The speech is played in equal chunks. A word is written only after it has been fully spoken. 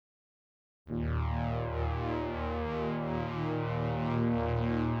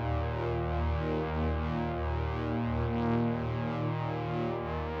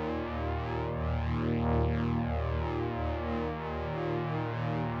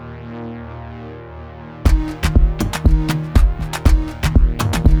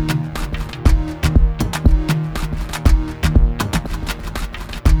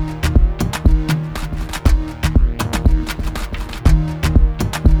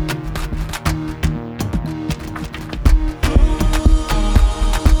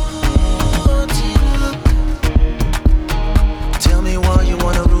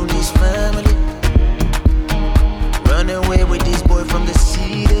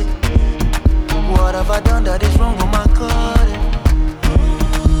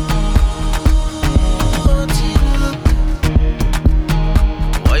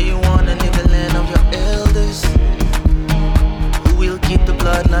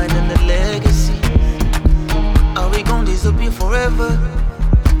forever.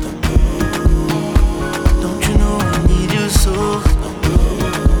 Don't you know I need you so?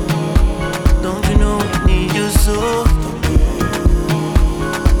 Don't you know I need you so?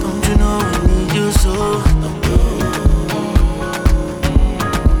 Don't you know I need you so?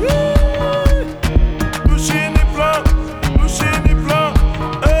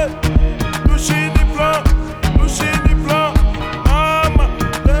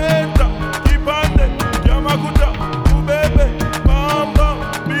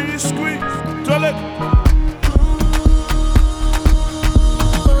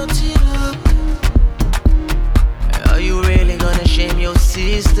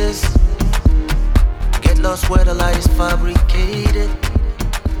 Sisters, get lost where the light is fabricated,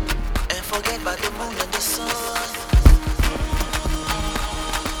 and forget about the moon and the sun.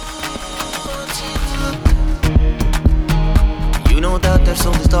 You know that their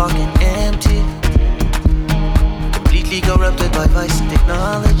soul is dark and empty, completely corrupted by vice and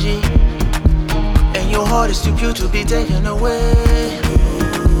technology, and your heart is too pure to be taken away.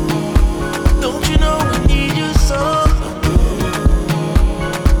 Don't you know I need you so?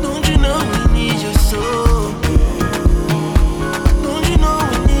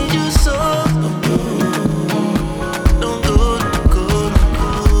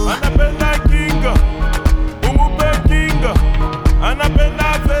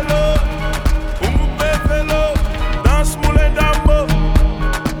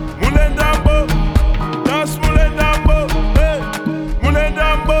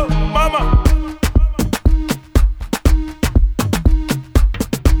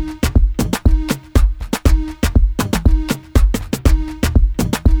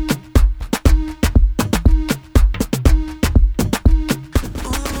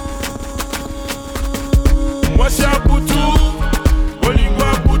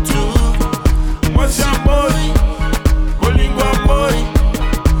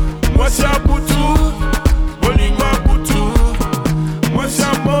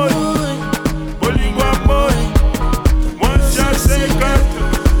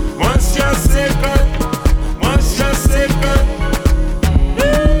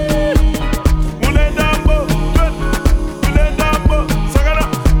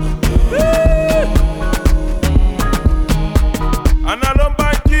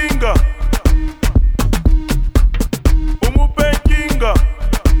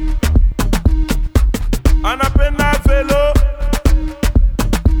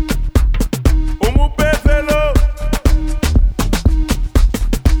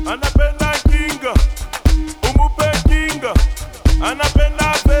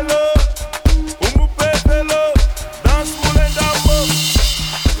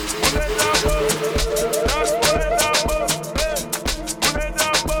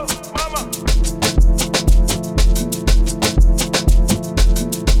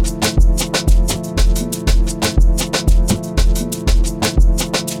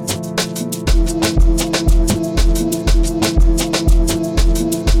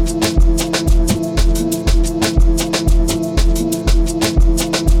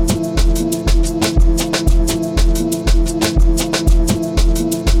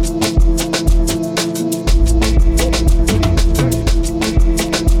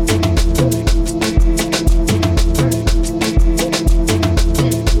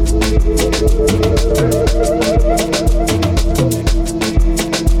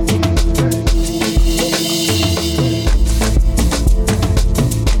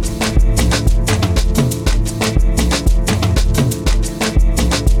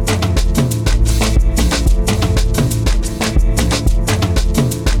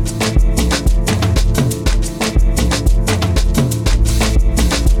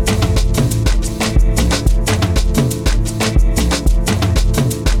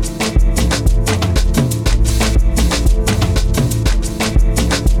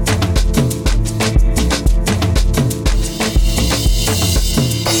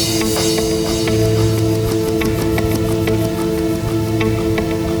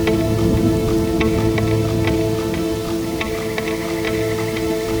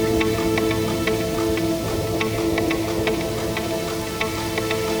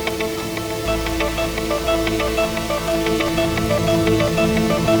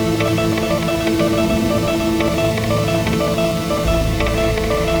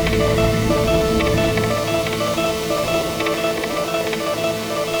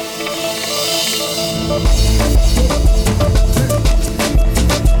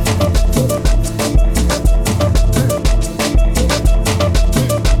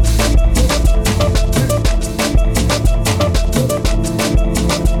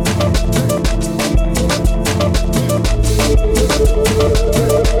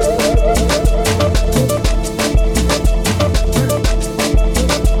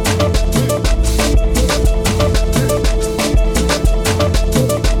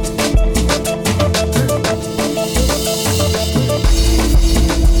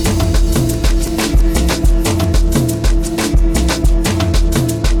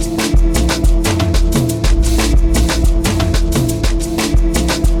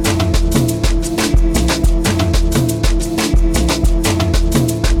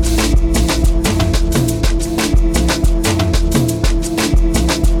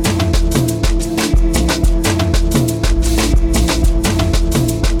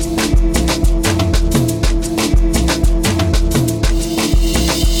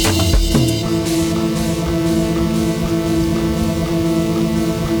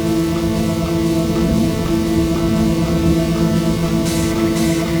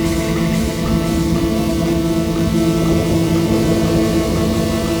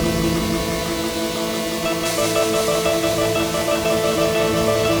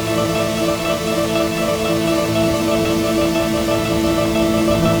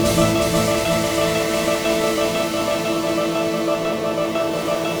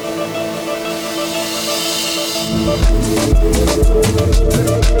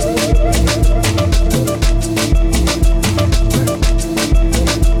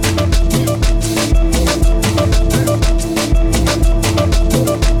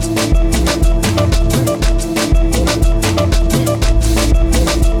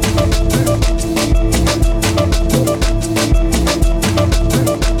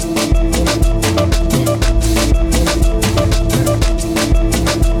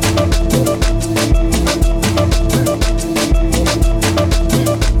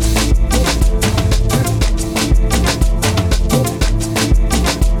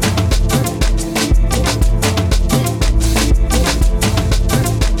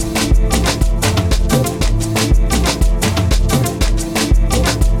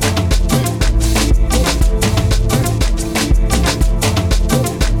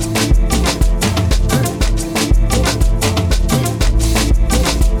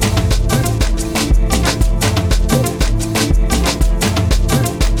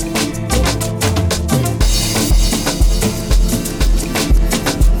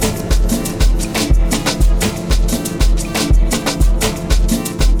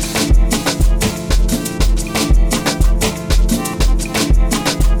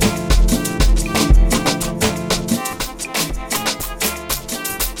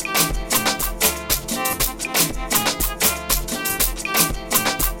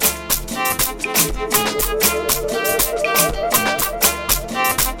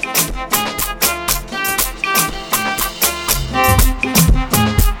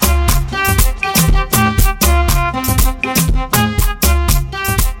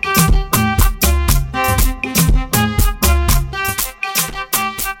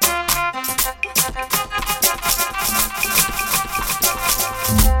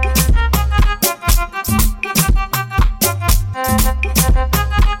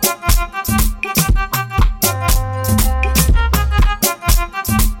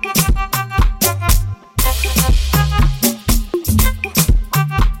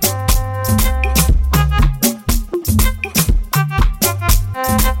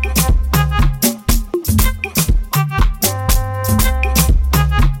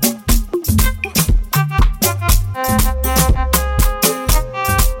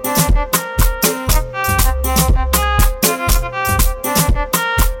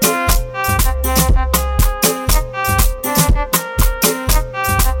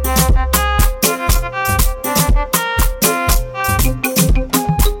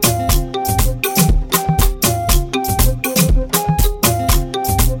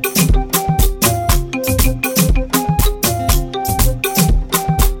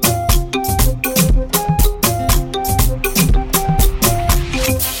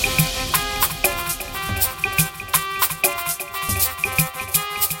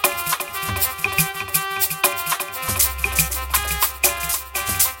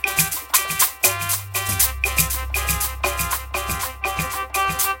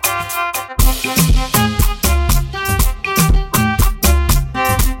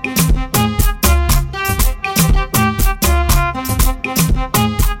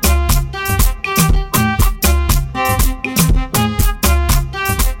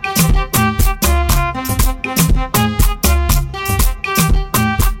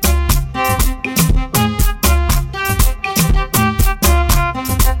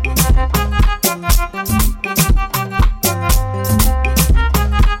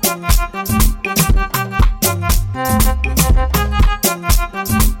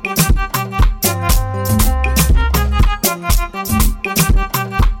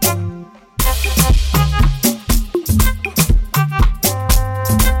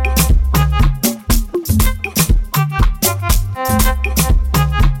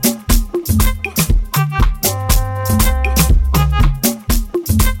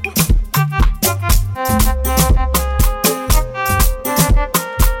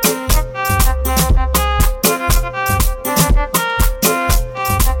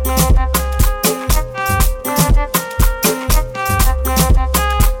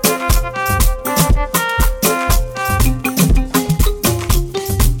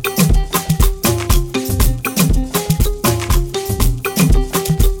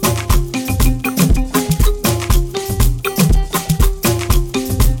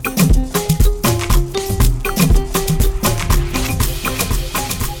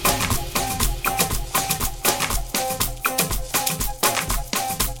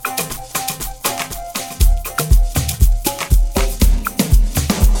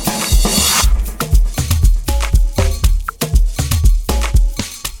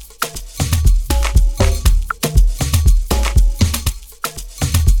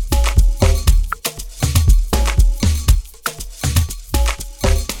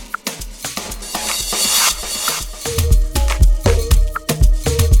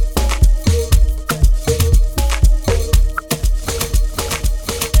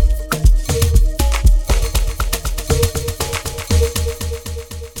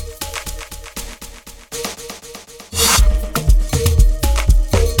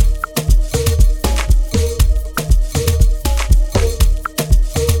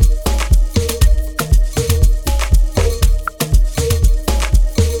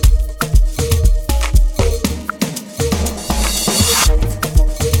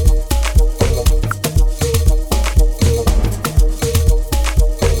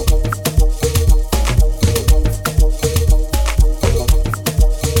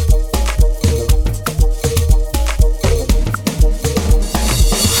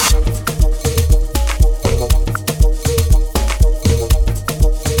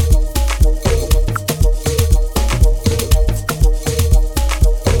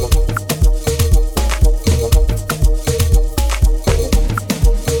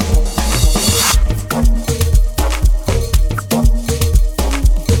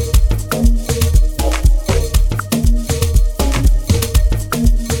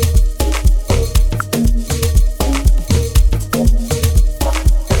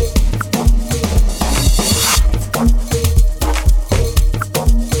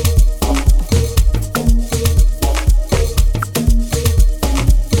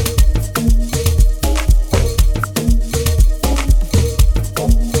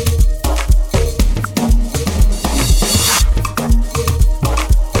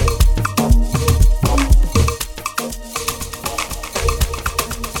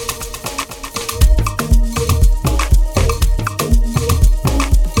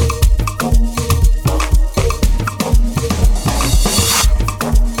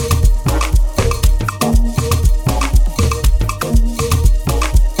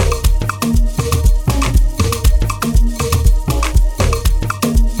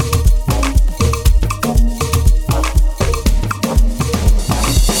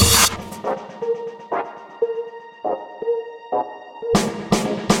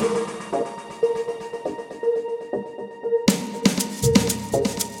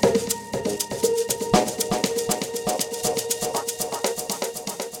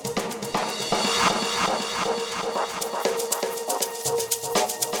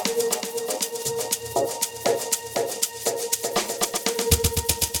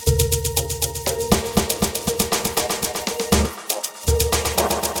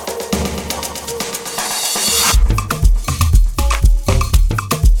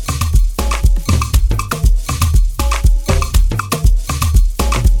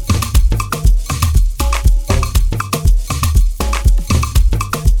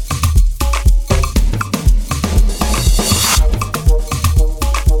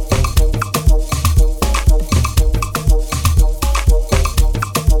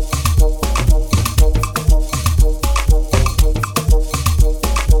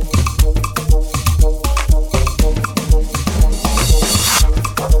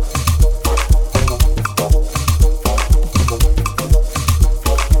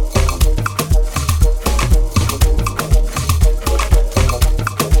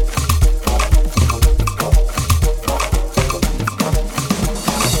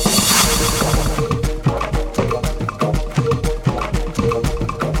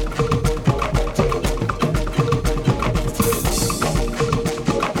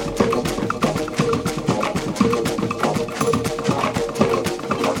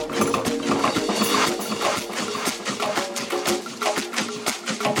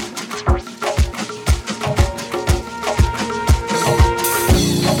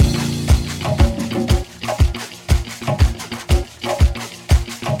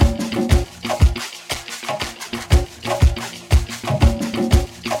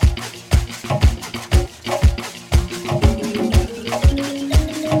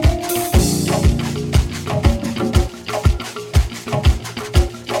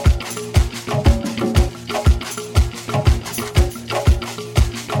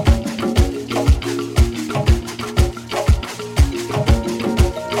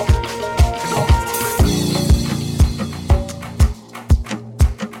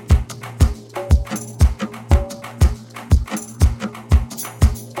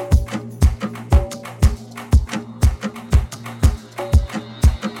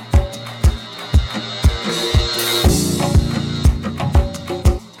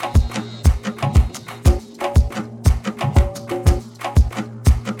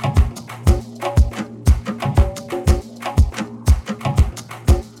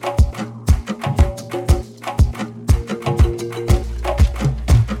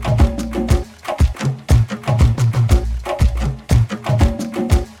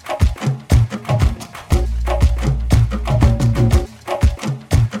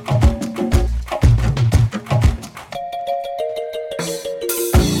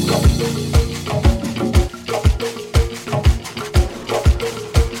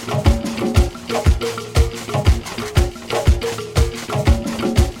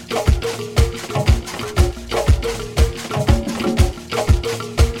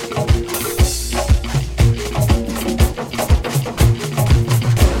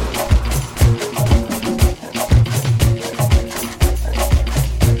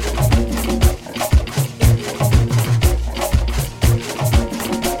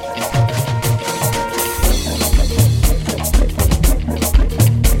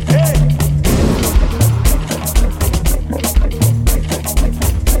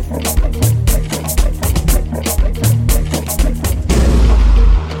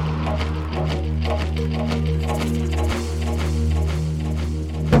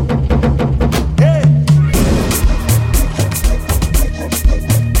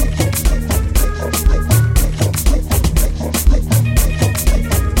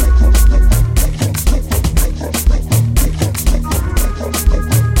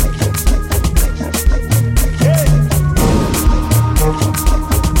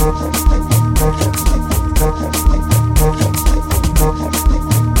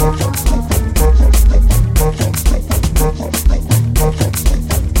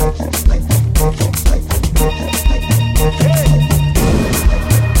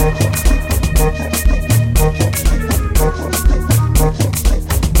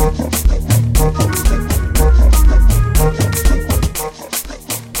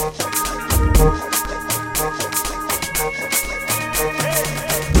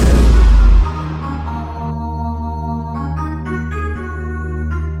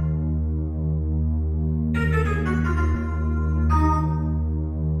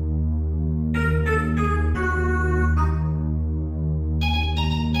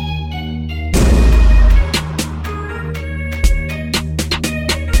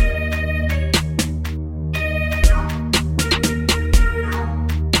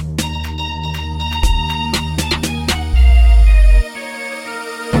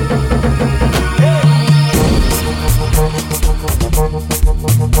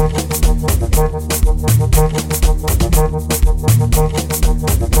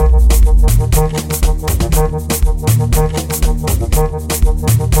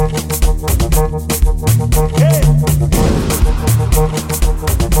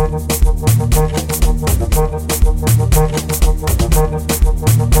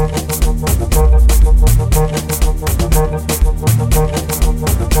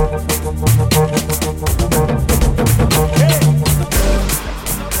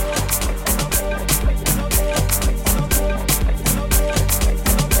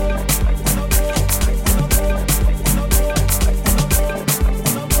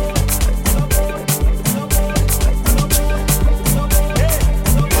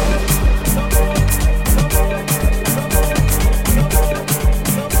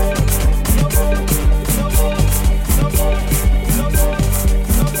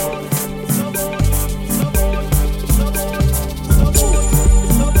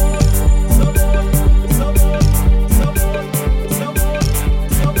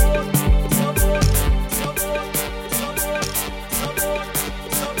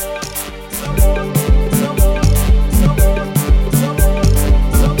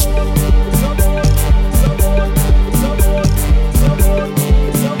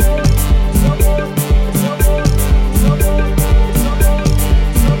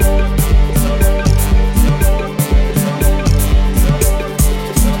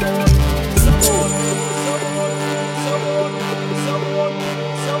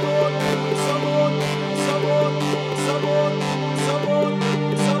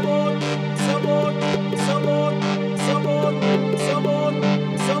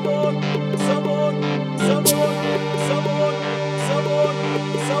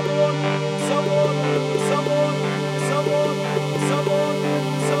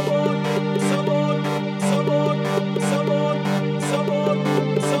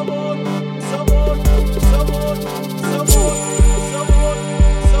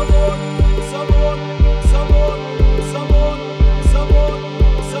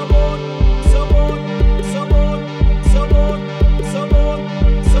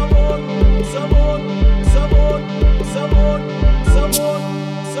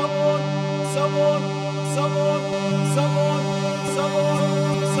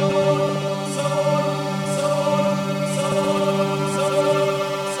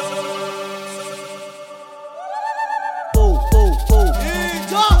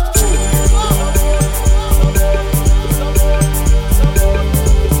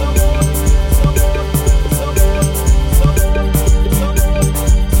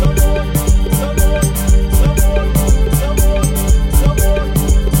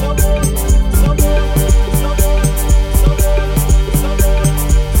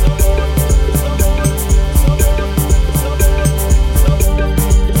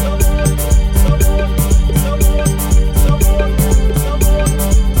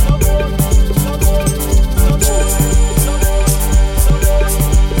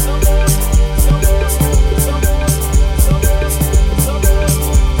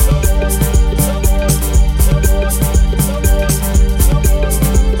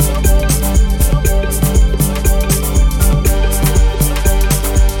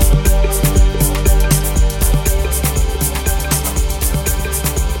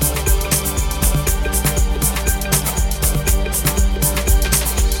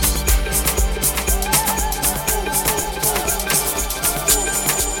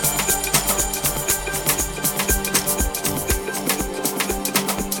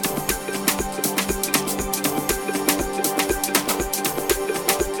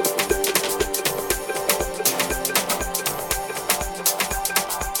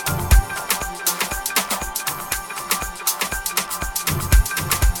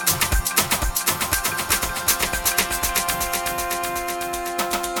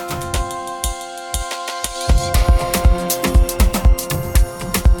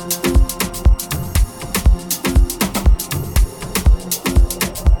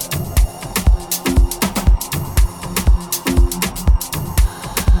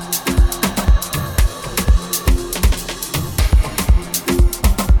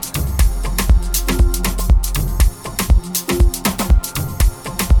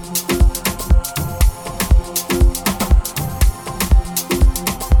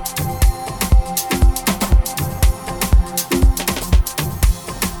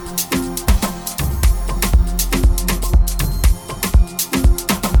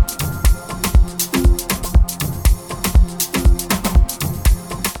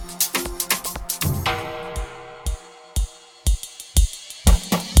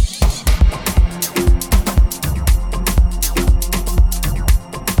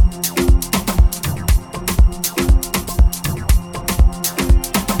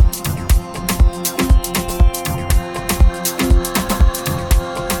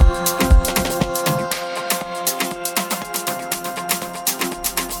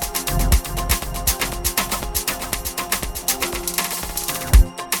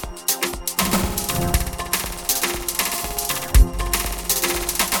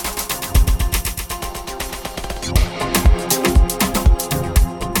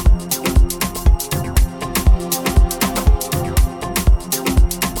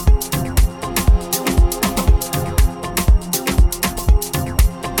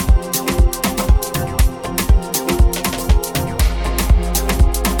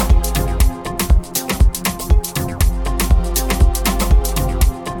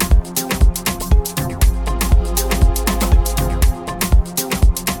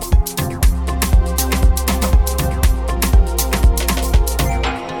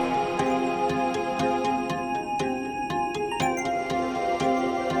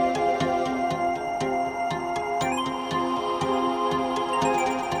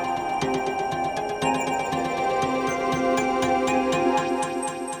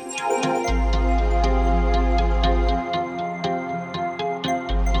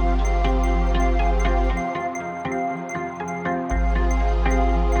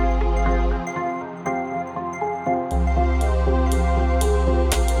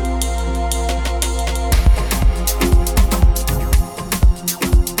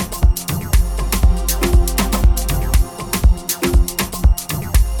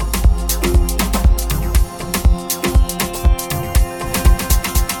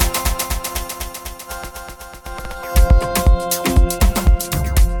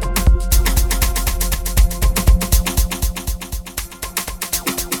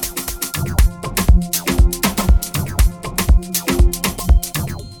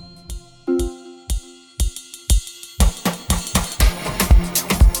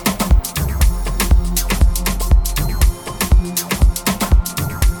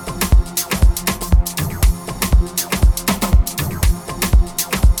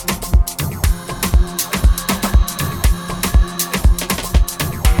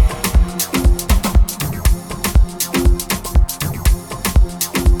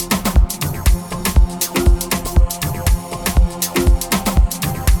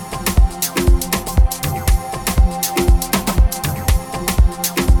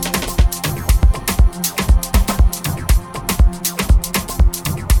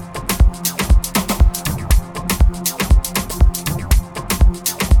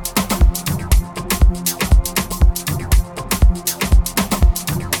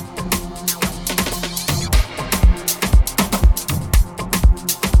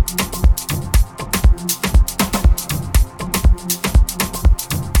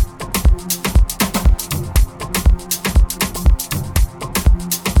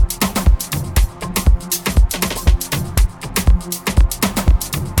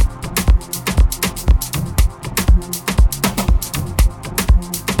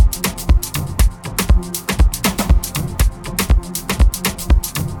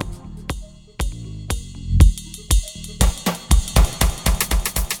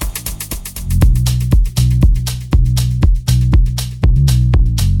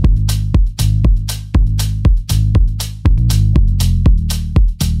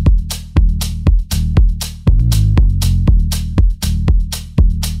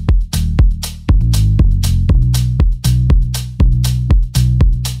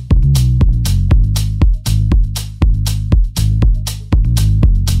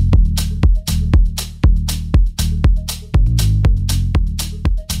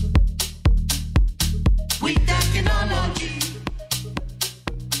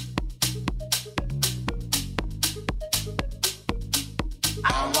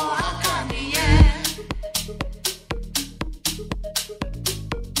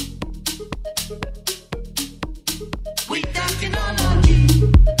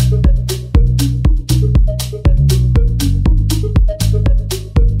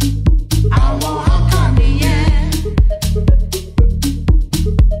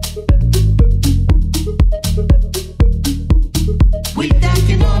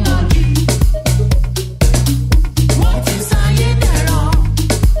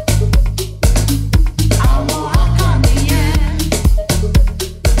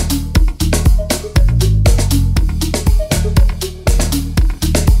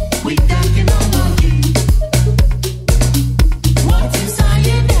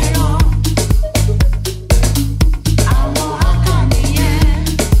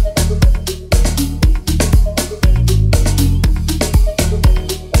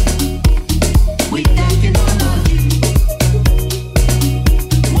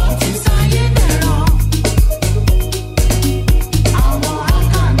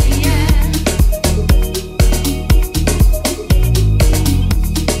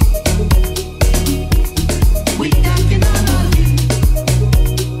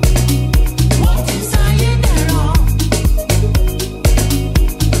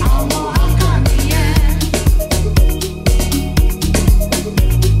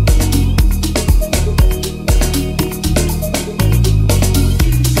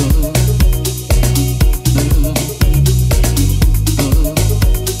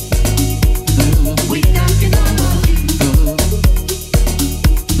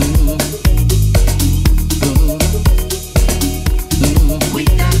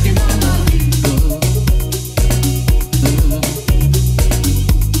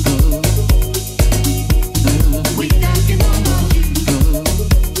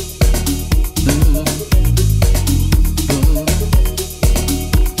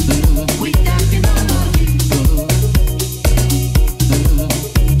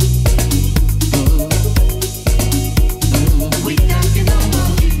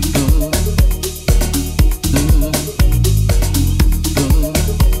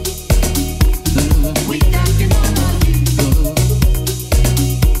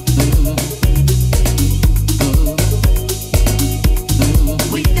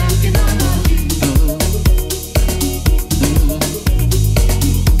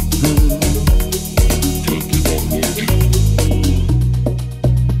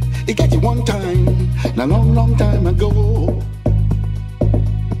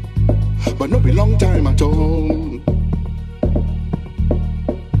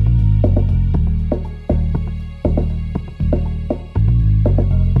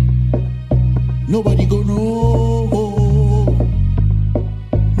 Nobody go know.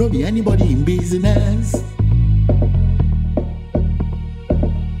 No be anybody in business.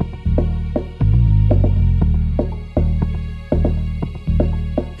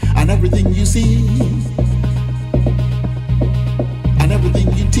 And everything you see, and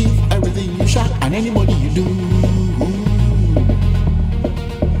everything you teach, everything you shout, and anybody you do.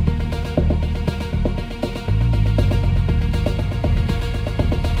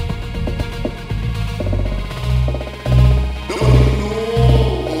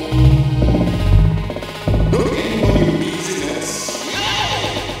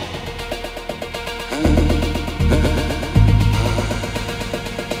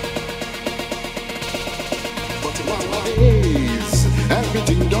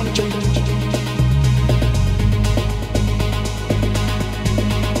 Everything don't change.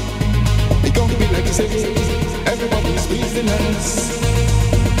 It can't be like you say, everybody's business.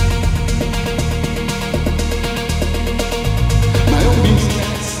 My own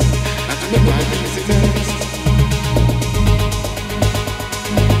business, and to make my business.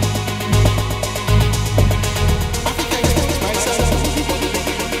 Africa expose myself.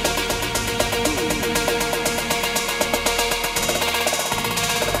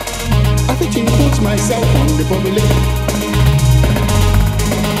 Everything puts myself on the public.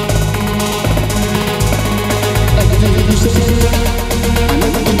 Everything you say, and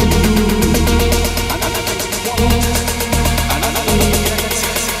everything you do, and everything you want, and everything you get.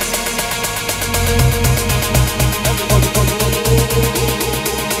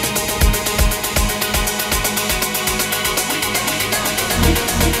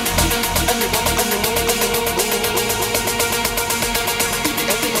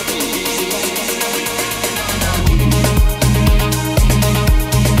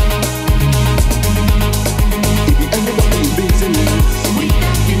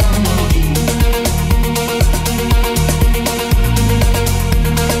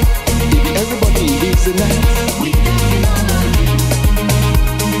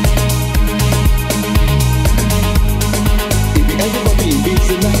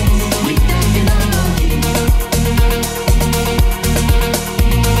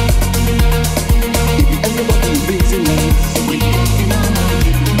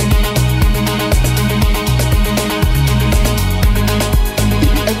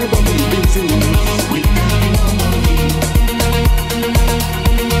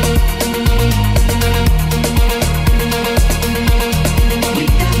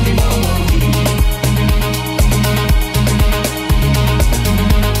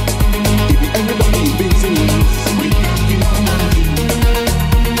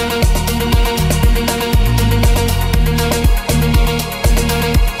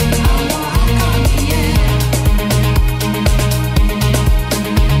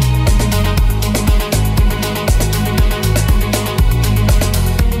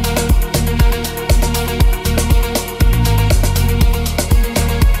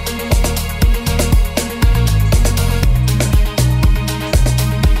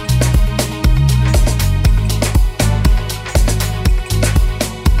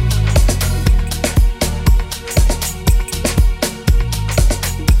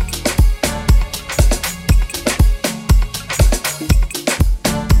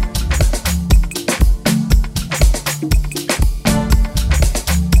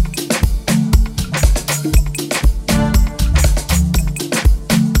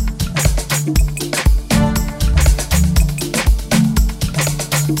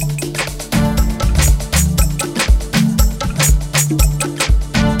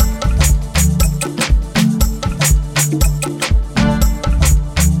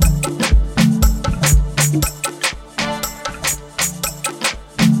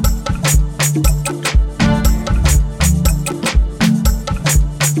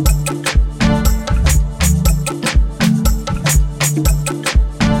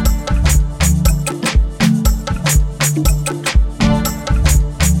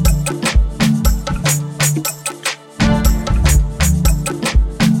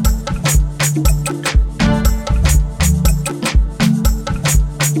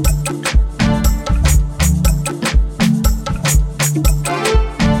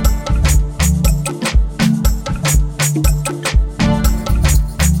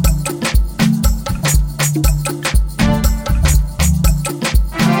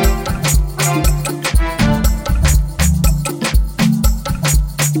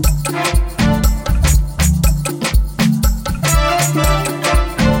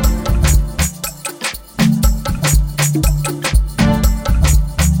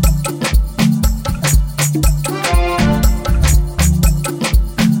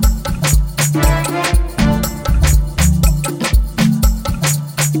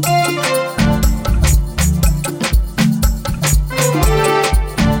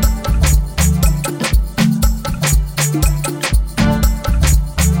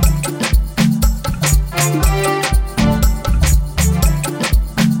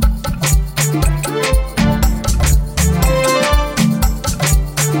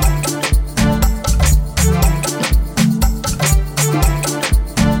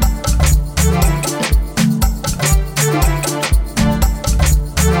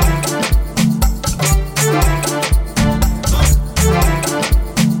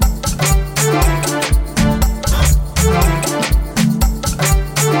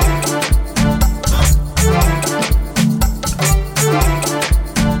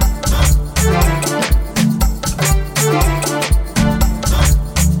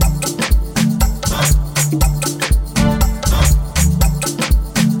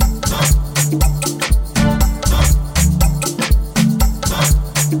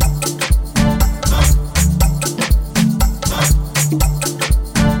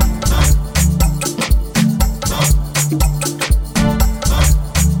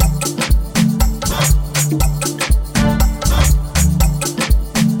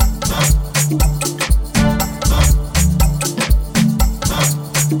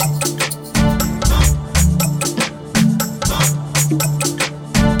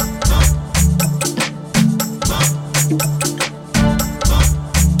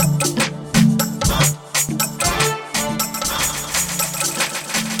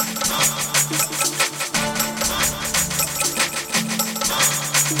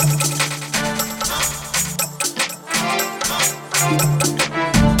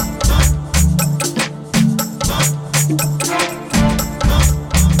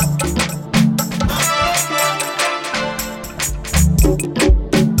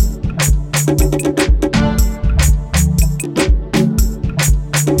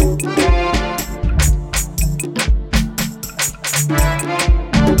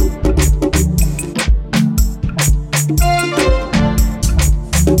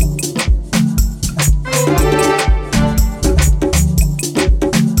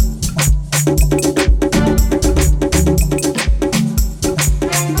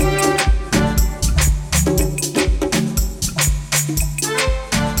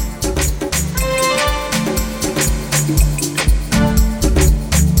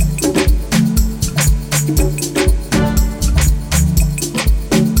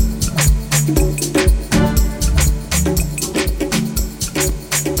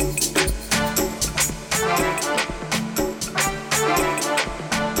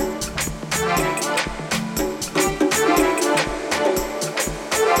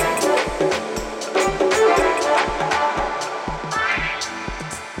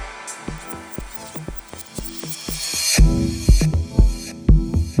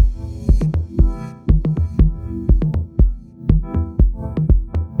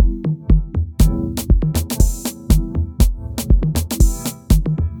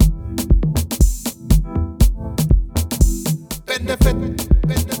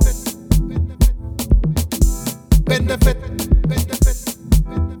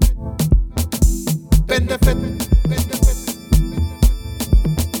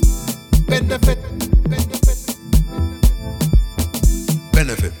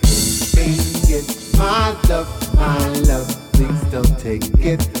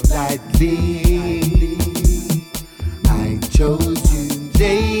 it lightly. I chose you,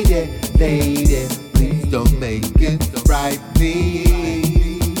 lady, lady. Please don't make it rightly.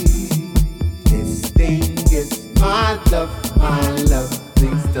 This thing is my love, my love.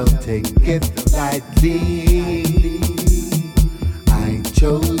 Please don't take it lightly. I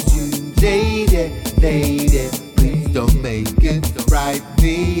chose you, lady, lady. Please don't make it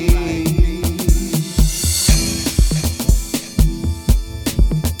rightly.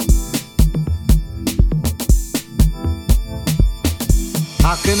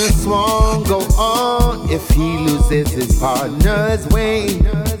 How can a swan go on if he loses his partner's way?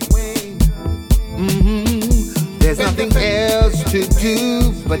 There's nothing else to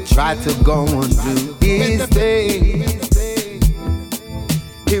do but try to go and do his thing.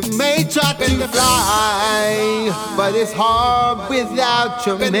 He may try to fly, but it's hard without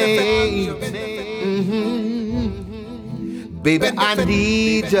your mate. Baby, I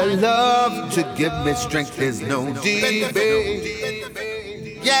need your love to give me strength. There's no debate.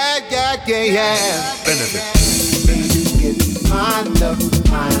 Yeah, yeah, yeah, yeah. Benefit. It's my love,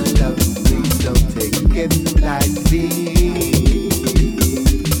 my love. Please don't take it lightly.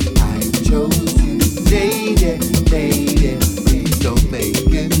 I chose you, lady, lady. Please don't make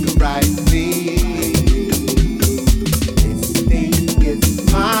it rightly. This thing is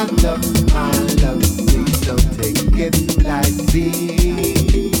my love, my love. Please don't take it lightly.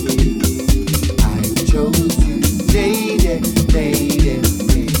 I chose you, lady, lady.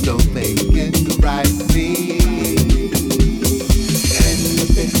 Don't make it rightly.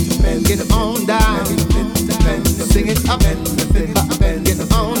 Get on down, sing it up, get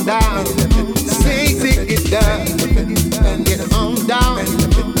on down, sing it up, get on down,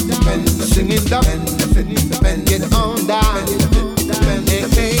 sing it up, get on down,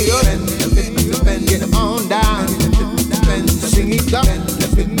 hey, get on down, sing it up,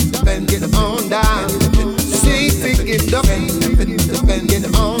 get on down, sing it up. Get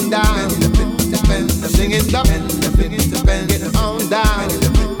on down, sing it up, get on down,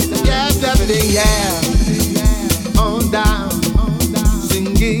 yeah, definitely, yeah, on down,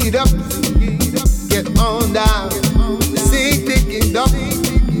 sing it up, get on down, sing it up,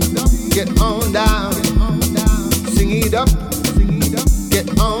 get on down, sing it up, get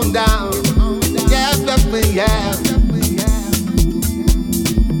on down, yeah, definitely, yeah.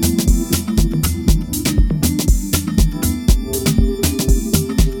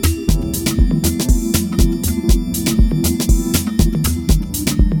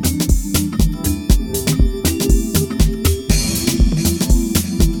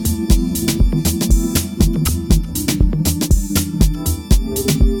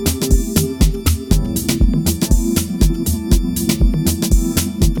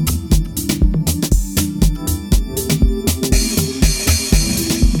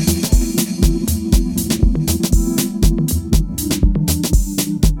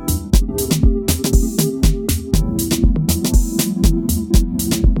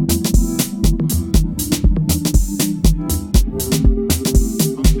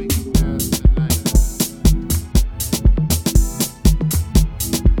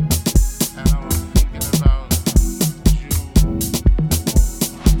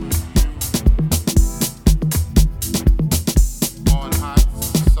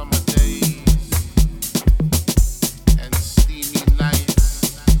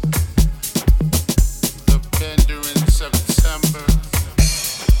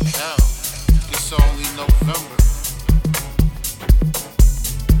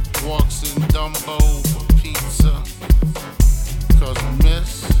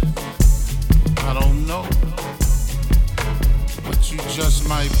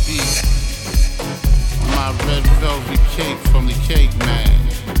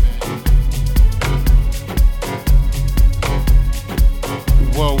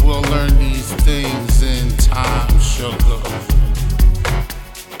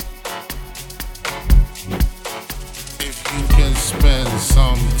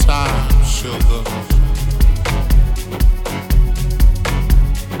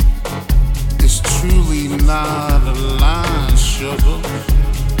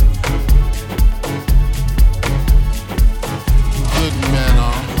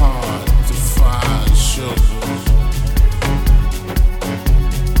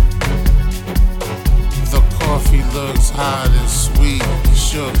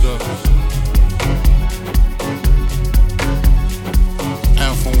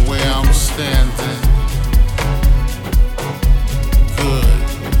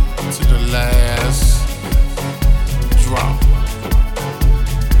 To the last drop.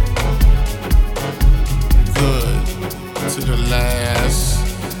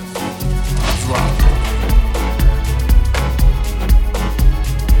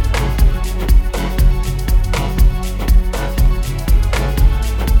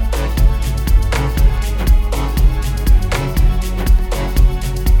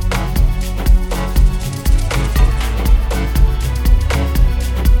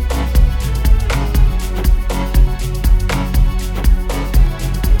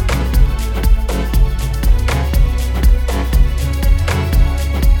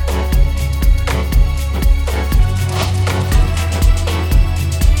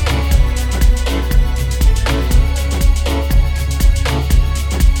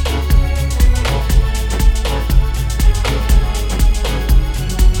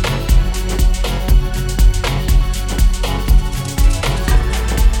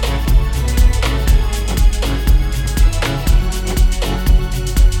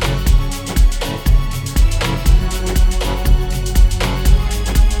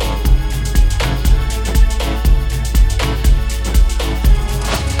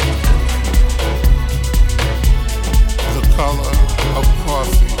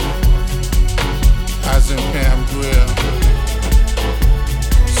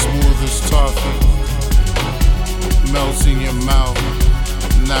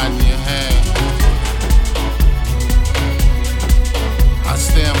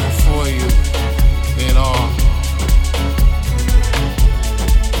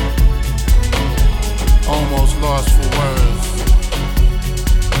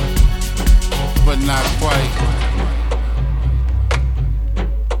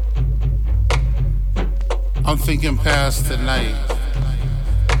 thinking past tonight.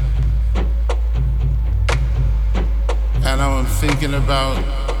 And I'm thinking about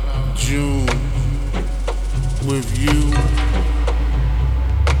June with you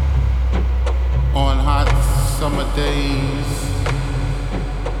on hot summer days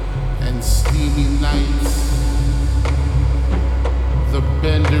and steamy nights. The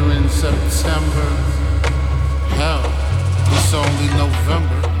Bender in September. Hell, it's only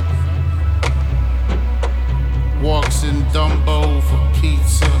November. Walks in Dumbo for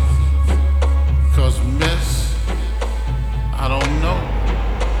pizza. Cause miss, I don't know.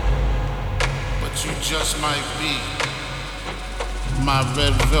 But you just might be my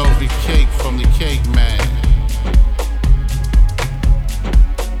red velvet cake from the Cake Man.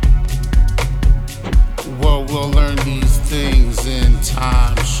 Well, we'll learn these things in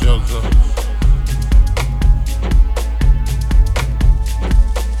time, sugar.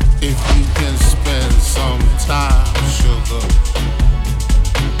 If you can spend some time, sugar.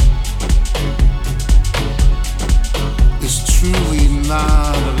 It's truly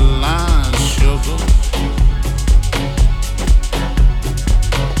not a line, sugar.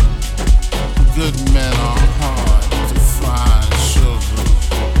 Good men are hard to find, sugar.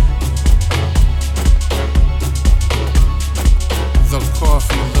 The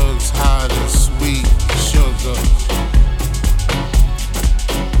coffee looks hot and sweet, sugar.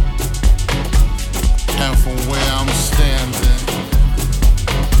 And from where I'm standing,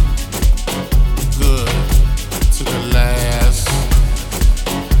 good to the last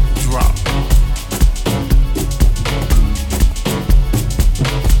drop.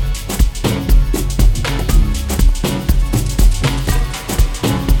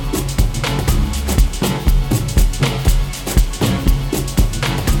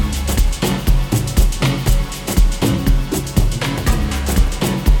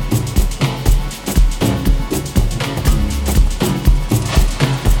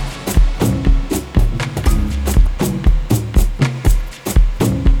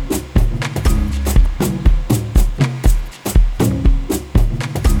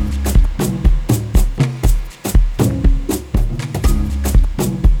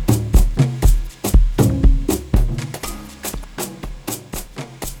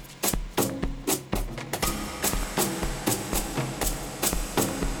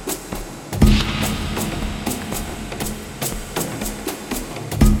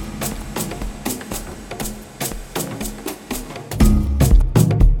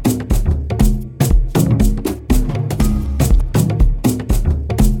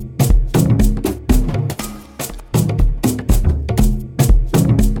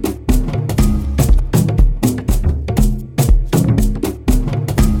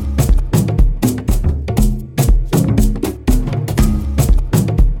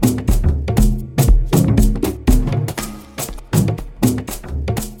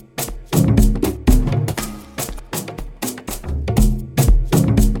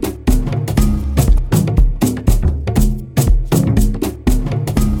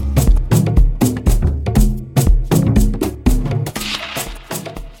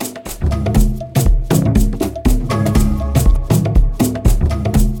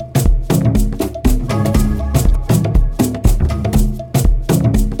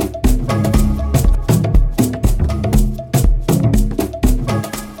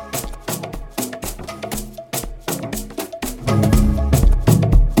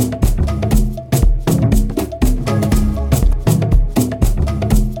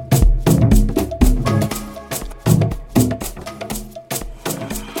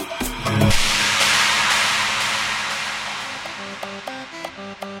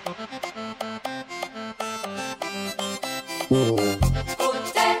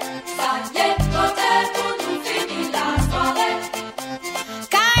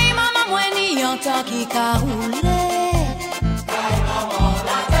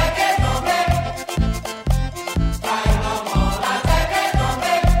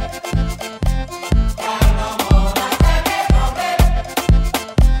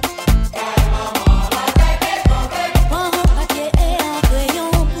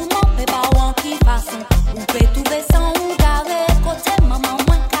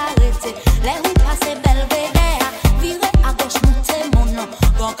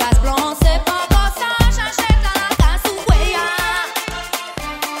 Bon casse blanc, c'est pas comme ça, j'achète à la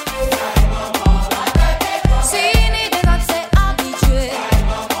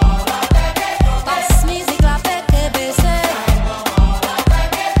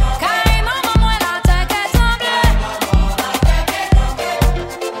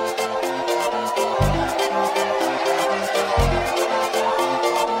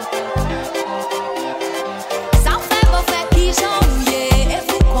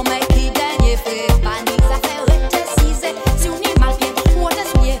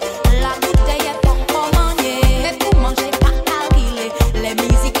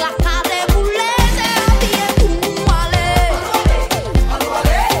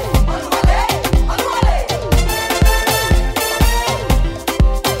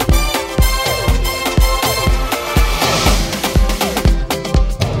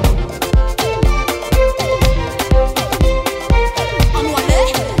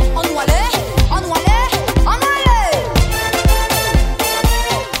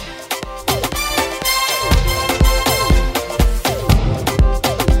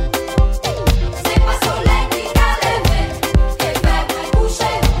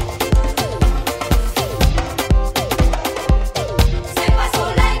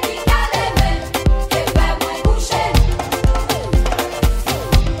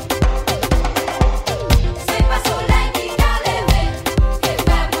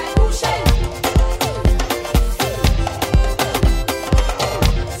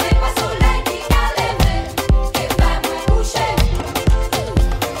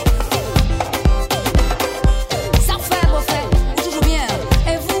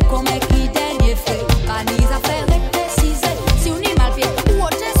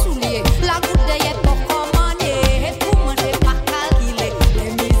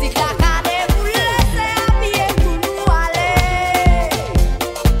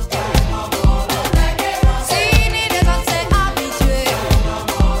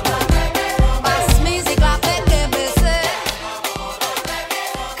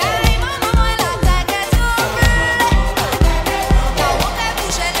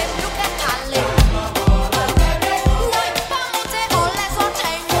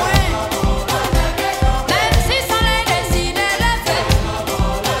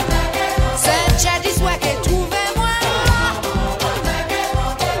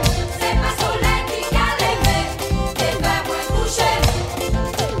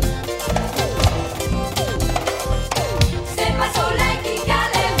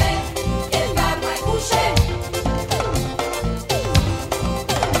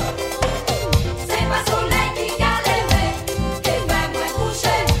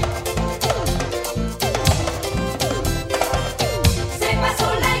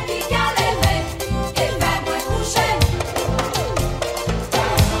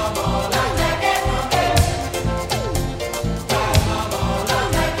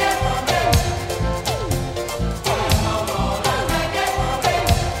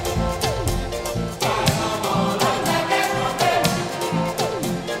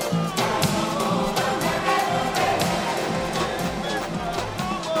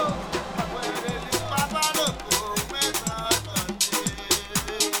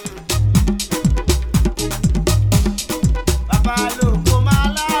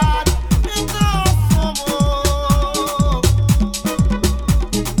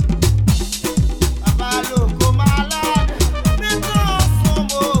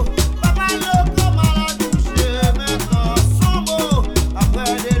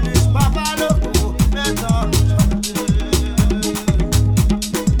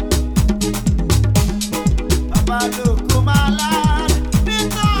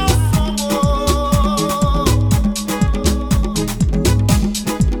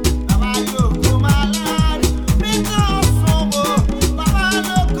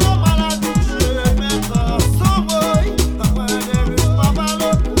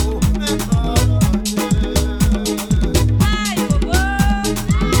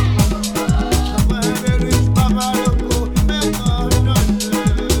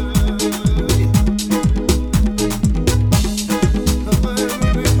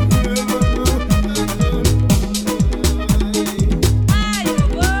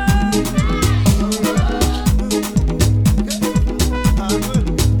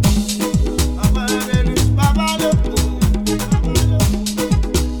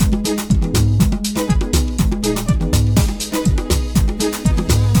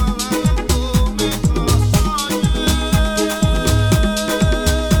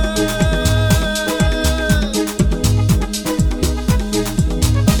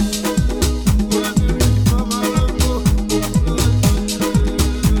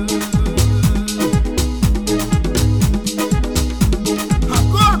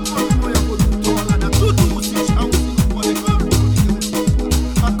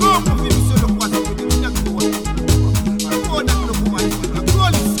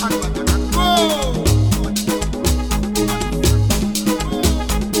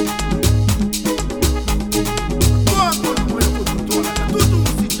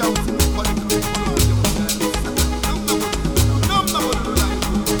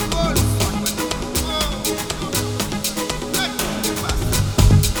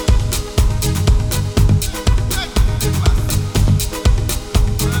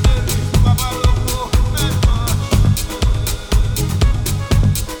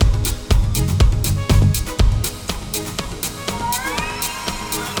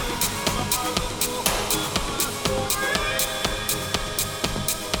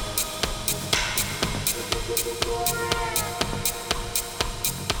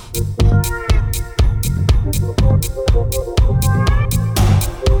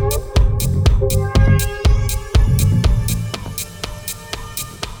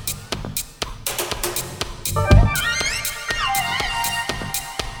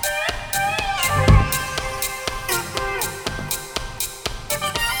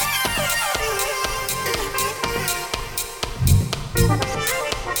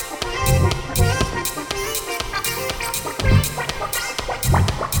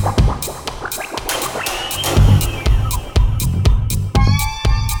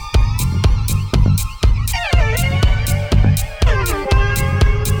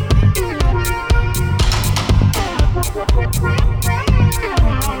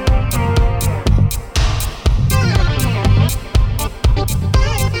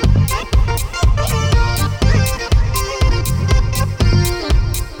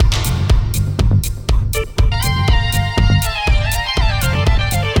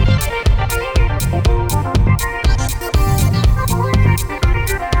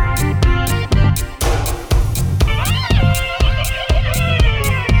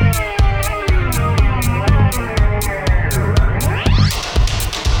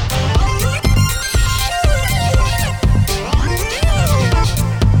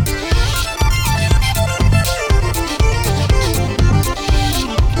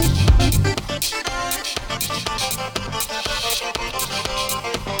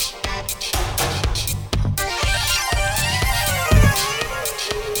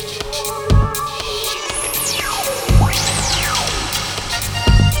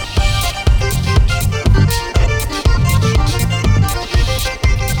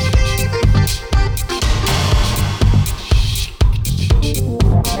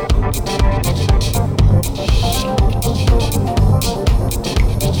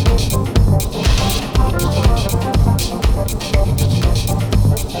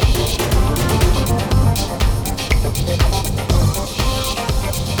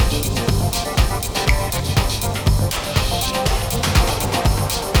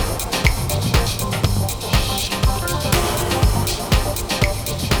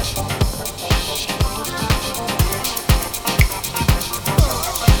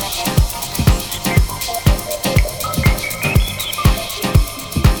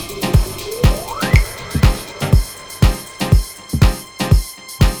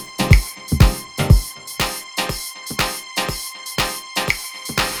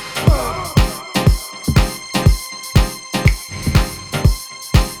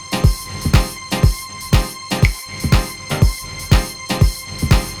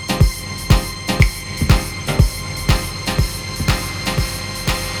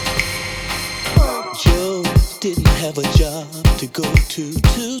have a job to go to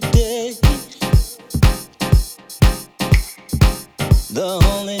today. The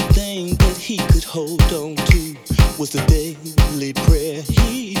only thing that he could hold on to was the daily prayer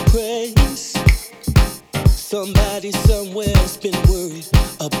he prays. Somebody somewhere's been worried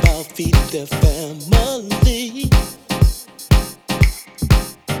about feeding their family.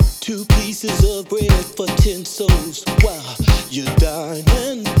 2 pieces of bread for 10 souls while you dine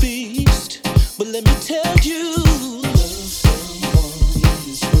and feast. But let me tell you, love someone in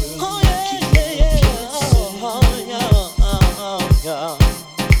this world. Oh yeah, yeah, yeah. Oh yeah, yeah.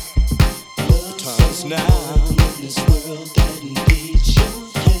 Love times now in this world that needs your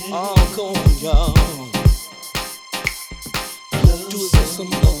hand. Oh, come on, y'all. Do it for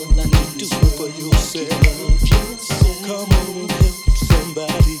some other like you do it for yourself. Come on and help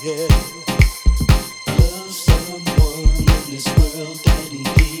somebody else. Love someone in this world that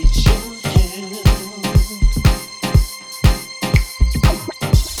needs your help.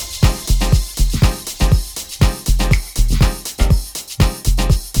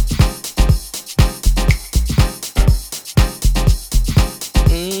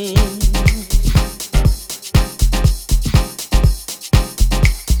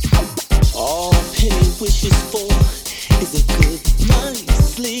 All Penny wishes for is a good night's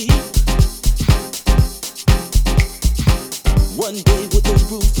sleep. One day with a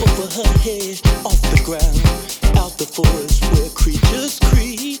roof over her head, off the ground, out the forest where creatures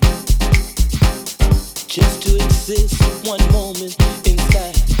creep. Just to exist one moment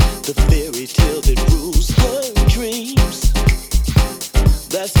inside the fairy tale that rules her dreams.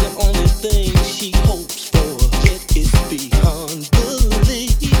 That's the only thing she hopes for, yet it's beyond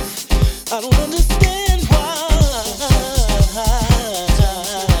belief. I don't understand why.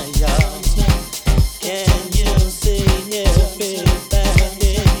 Can you see everybody?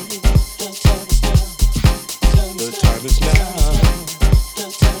 The time is now.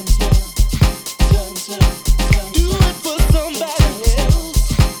 Do it for somebody else.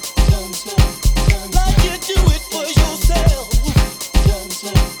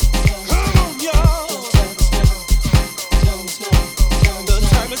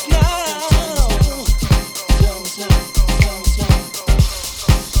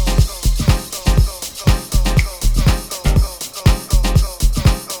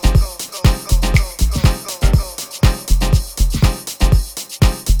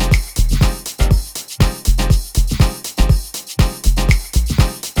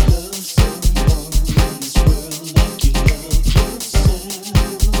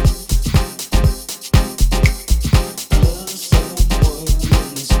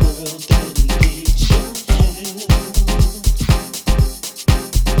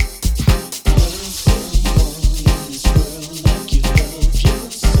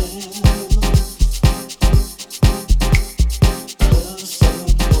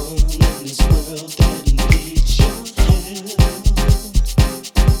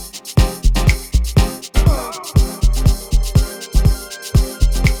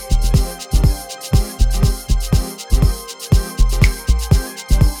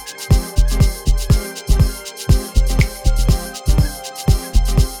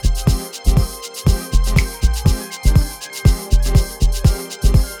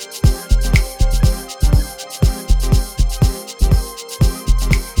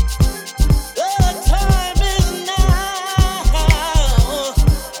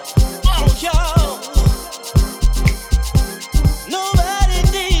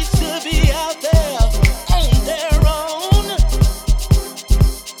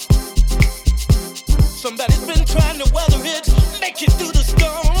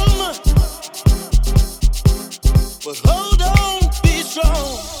 But hold on, be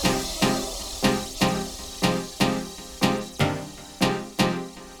strong.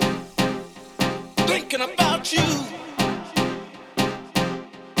 Thinking about you.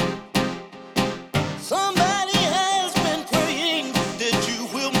 Somebody has been praying that you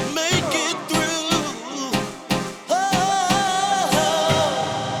will make it through. Oh.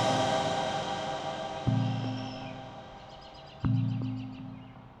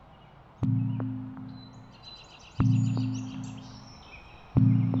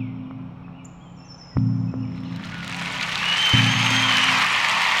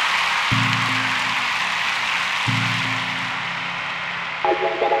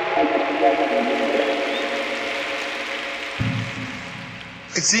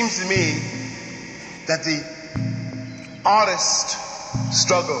 It seems to me that the artist's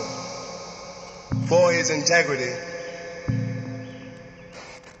struggle for his integrity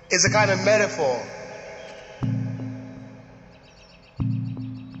is a kind of metaphor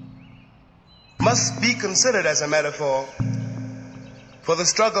must be considered as a metaphor for the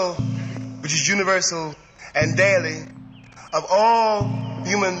struggle which is universal and daily of all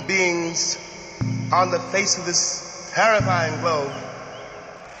human beings on the face of this terrifying globe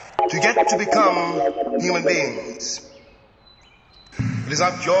to get to become human beings. It is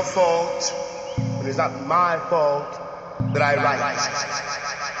not your fault, it is not my fault that I write.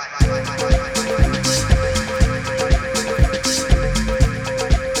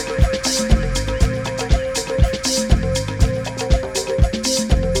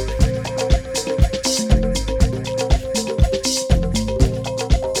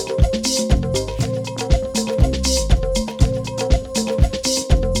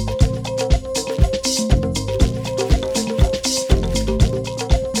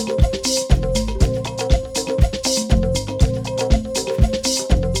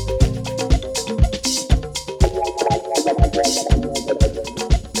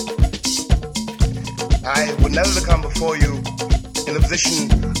 I would never come before you in the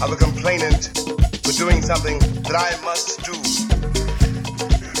position of a complainant for doing something that I must do.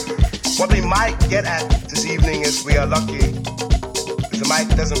 What we might get at this evening, if we are lucky, if the mic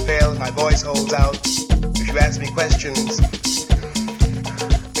doesn't fail, my voice holds out, if you ask me questions,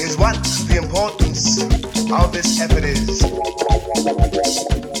 is what the importance of this effort is.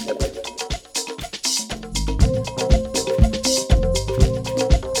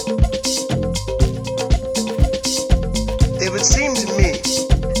 It would seem to me,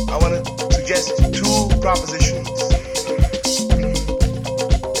 I want to suggest two propositions.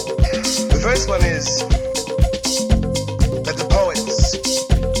 The first one is